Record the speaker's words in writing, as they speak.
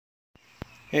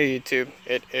Hey YouTube,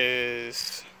 it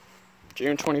is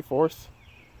June 24th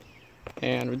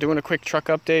and we're doing a quick truck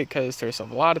update because there's a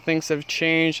lot of things that have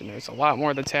changed and there's a lot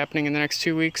more that's happening in the next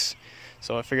 2 weeks.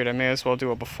 So I figured I may as well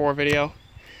do a before video.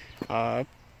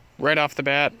 Right off the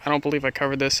bat, I don't believe I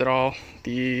covered this at all.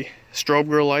 The strobe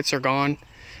grill lights are gone.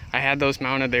 I had those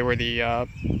mounted. They were the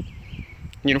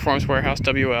Uniforms Warehouse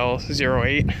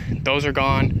WL08. Those are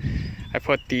gone. I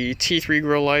put the T3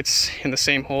 grill lights in the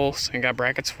same holes and got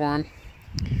brackets for them.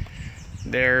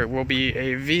 There will be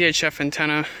a VHF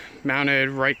antenna mounted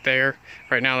right there.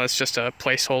 Right now that's just a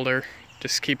placeholder,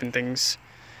 just keeping things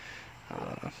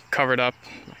covered up.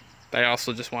 I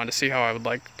also just wanted to see how I would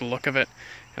like the look of it,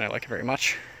 and I like it very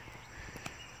much.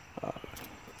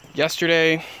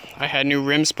 Yesterday I had new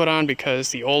rims put on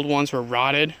because the old ones were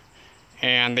rotted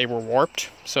and they were warped,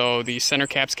 so the center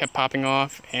caps kept popping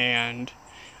off and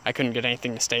I couldn't get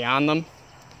anything to stay on them.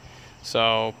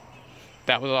 So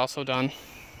that was also done.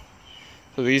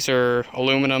 So these are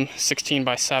aluminum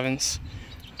 16x7s,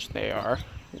 which they are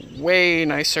way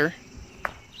nicer.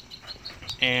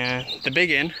 And the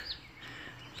the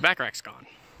back rack's gone.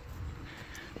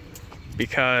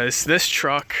 Because this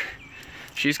truck,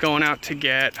 she's going out to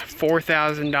get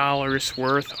 $4,000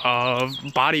 worth of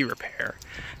body repair.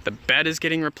 The bed is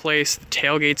getting replaced, the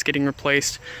tailgate's getting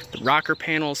replaced, the rocker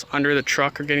panels under the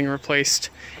truck are getting replaced,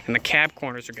 and the cab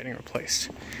corners are getting replaced.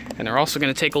 And they're also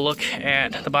going to take a look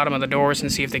at the bottom of the doors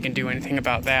and see if they can do anything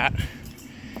about that.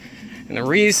 And the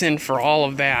reason for all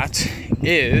of that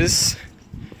is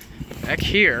back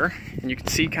here, and you can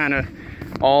see kind of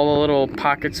all the little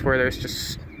pockets where there's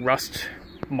just rust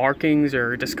markings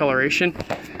or discoloration.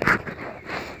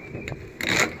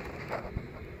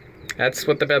 That's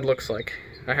what the bed looks like.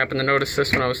 I happened to notice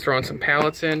this when I was throwing some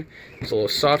pallets in. It's a little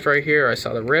soft right here. I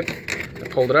saw the rip. I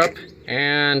pulled it up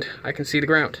and I can see the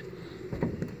ground.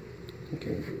 You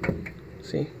can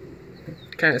see,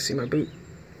 kind of see my boot,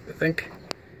 I think.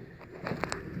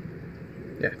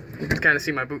 Yeah, you can kind of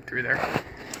see my boot through there.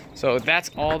 So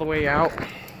that's all the way out.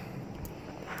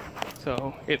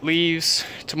 So it leaves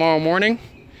tomorrow morning,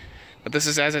 but this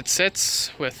is as it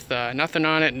sits with nothing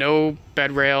on it, no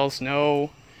bed rails,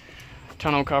 no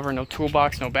tonneau cover, no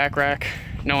toolbox, no back rack,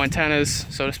 no antennas,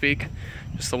 so to speak,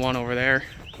 just the one over there.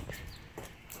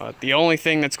 But the only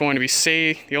thing that's going to be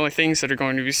saved, the only things that are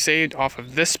going to be saved off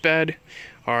of this bed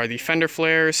are the fender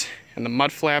flares and the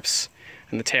mud flaps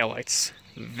and the taillights.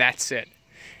 That's it.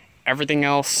 Everything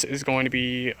else is going to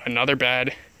be another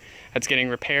bed that's getting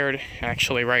repaired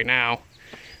actually right now.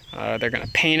 They're going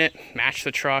to paint it, match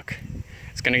the truck.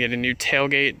 It's going to get a new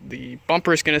tailgate. The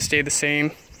bumper is going to stay the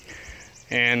same.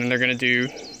 And then they're going to do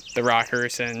the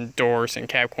rockers and doors and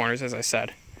cab corners, as I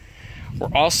said. We're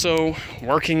also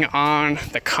working on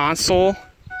the console.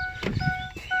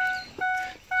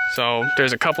 So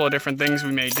there's a couple of different things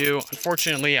we may do.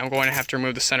 Unfortunately, I'm going to have to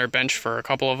remove the center bench for a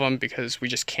couple of them because we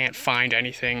just can't find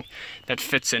anything that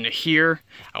fits into here.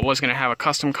 I was going to have a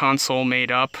custom console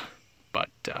made up, but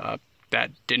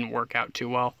that didn't work out too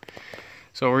well.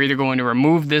 So we're either going to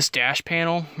remove this dash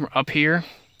panel up here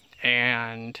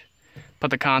and put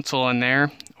the console in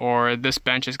there, or this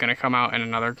bench is going to come out and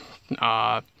another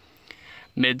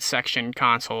mid-section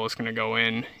console is going to go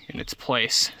in its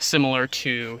place, similar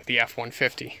to the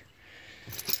F250.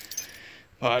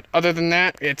 But other than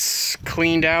that, it's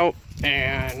cleaned out,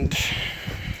 and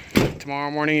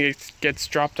tomorrow morning it gets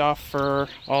dropped off for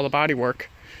all the body work.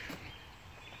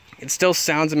 It still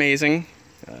sounds amazing.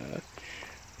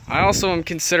 I also am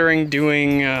considering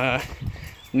doing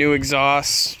new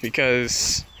exhausts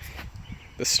because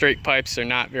the straight pipes are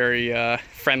not very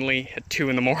friendly at 2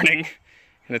 in the morning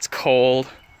and it's cold,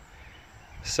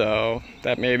 so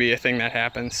that may be a thing that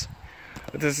happens.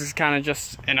 But this is kind of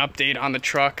just an update on the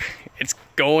truck. It's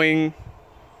going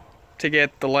to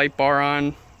get the light bar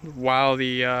on while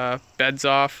the bed's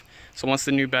off, so once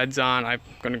the new bed's on, I'm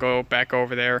going to go back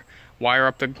over there, wire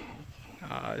up the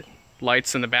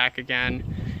lights in the back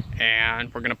again,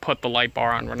 and we're going to put the light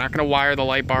bar on. We're not going to wire the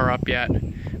light bar up yet,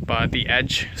 but the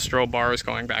edge strobe bar is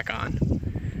going back on.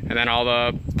 And then all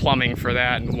the plumbing for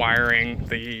that and wiring,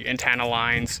 the antenna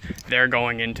lines, they're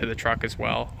going into the truck as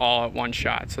well, all at one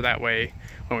shot. So that way,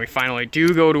 when we finally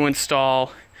do go to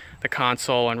install the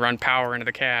console and run power into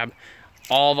the cab,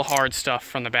 all the hard stuff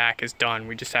from the back is done.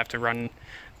 We just have to run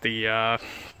the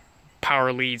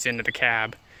power leads into the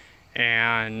cab.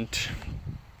 And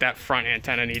that front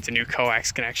antenna needs a new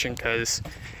coax connection because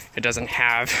it doesn't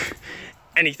have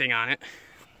anything on it.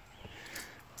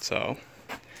 So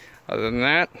other than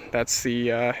that, that's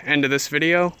the end of this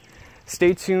video.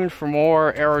 Stay tuned for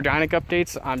more aerodynamic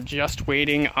updates. I'm just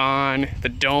waiting on the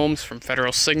domes from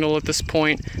Federal Signal at this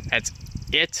point. That's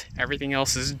it. Everything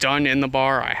else is done in the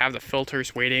bar. I have the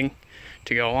filters waiting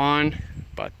to go on,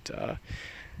 but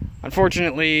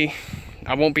unfortunately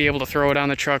I won't be able to throw it on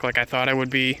the truck like I thought I would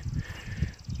be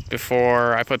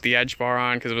before I put the edge bar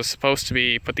on, because it was supposed to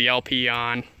be put the LP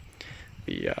on,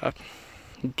 the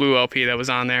blue LP that was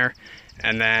on there,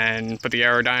 and then put the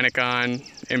aerodynamic on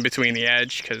in between the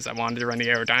edge, because I wanted to run the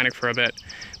aerodynamic for a bit.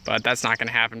 But that's not going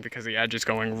to happen because the edge is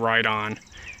going right on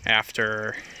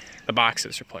after the box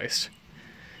is replaced.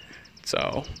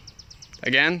 So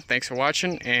again, thanks for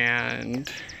watching, and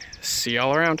see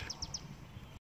y'all around.